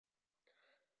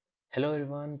Hello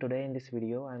everyone, today in this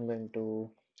video I'm going to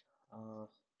uh,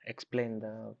 explain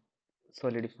the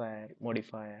solidify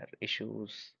modifier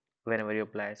issues whenever you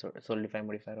apply solidify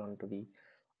modifier onto the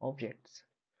objects.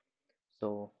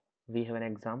 So we have an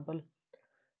example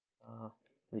uh,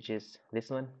 which is this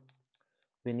one.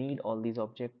 We need all these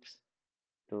objects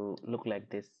to look like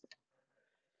this.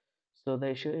 So the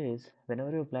issue is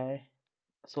whenever you apply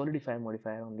solidify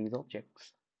modifier on these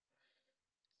objects,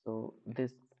 so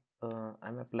this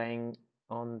I'm applying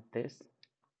on this,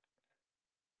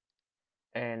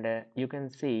 and you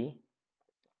can see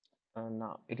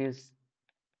now it is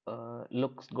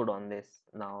looks good on this.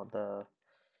 Now the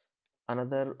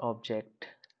another object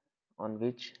on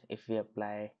which if we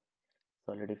apply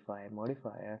solidify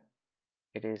modifier,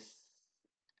 it is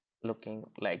looking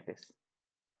like this.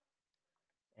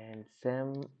 And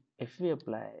same if we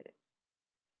apply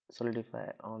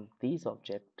solidify on this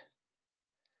object,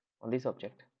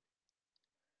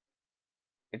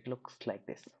 it looks like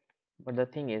this. But the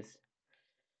thing is,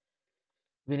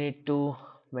 we need to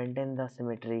maintain the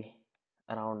symmetry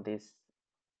around this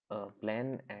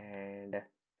plane, and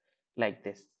like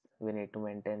this we need to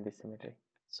maintain this symmetry.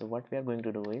 So what we are going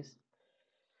to do is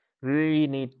we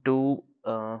need to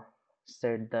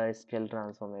set the scale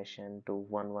transformation to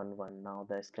 111. Now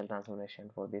the scale transformation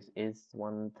for this is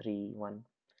 131.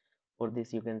 For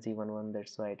this you can see 11,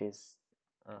 that's why it is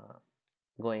uh,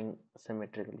 going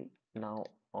symmetrically. Now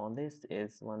on this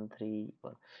is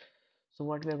 131. So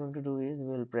what we are going to do is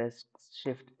we will press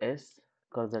shift S,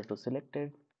 cursor to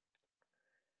selected,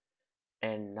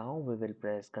 and now we will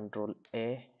press Control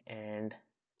A and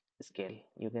scale.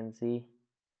 You can see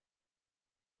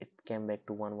it came back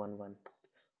to 111.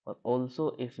 Or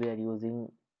also if we are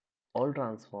using all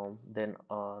transform, then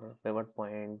our pivot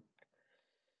point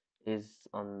is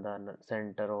on the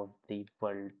center of the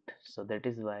world. So that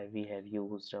is why we have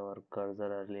used our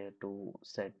cursor earlier to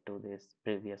set to this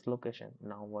previous location.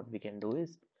 Now what we can do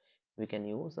is we can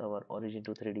use our origin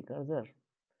to 3D cursor,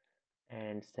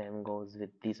 and same goes with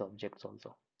these objects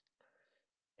also.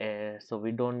 So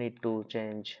we don't need to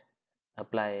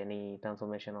apply any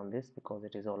transformation on this because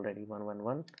it is already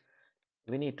 111.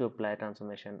 We need to apply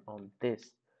transformation on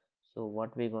this. So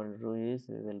what we're going to do is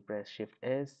we will press shift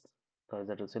S,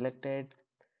 cursor to selected,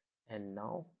 and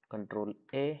now control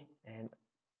A, and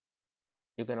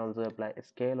you can also apply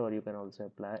scale or you can also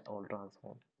apply all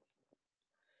transform.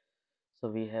 So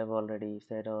we have already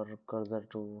set our cursor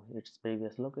to its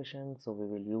previous location, so we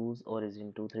will use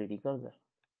origin to 3D cursor.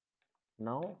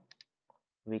 Now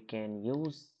we can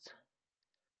use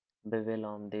bevel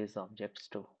on these objects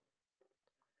too.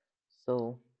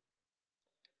 So,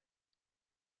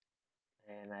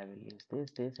 and I will use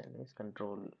this and this,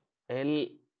 control L,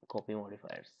 copy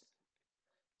modifiers.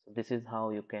 So this is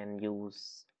how you can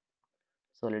use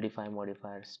solidify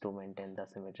modifiers to maintain the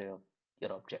symmetry of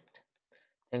your object.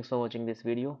 Thanks for watching this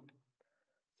video.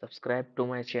 Subscribe to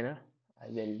my channel. I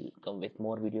will come with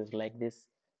more videos like this.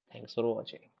 Thanks for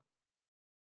watching.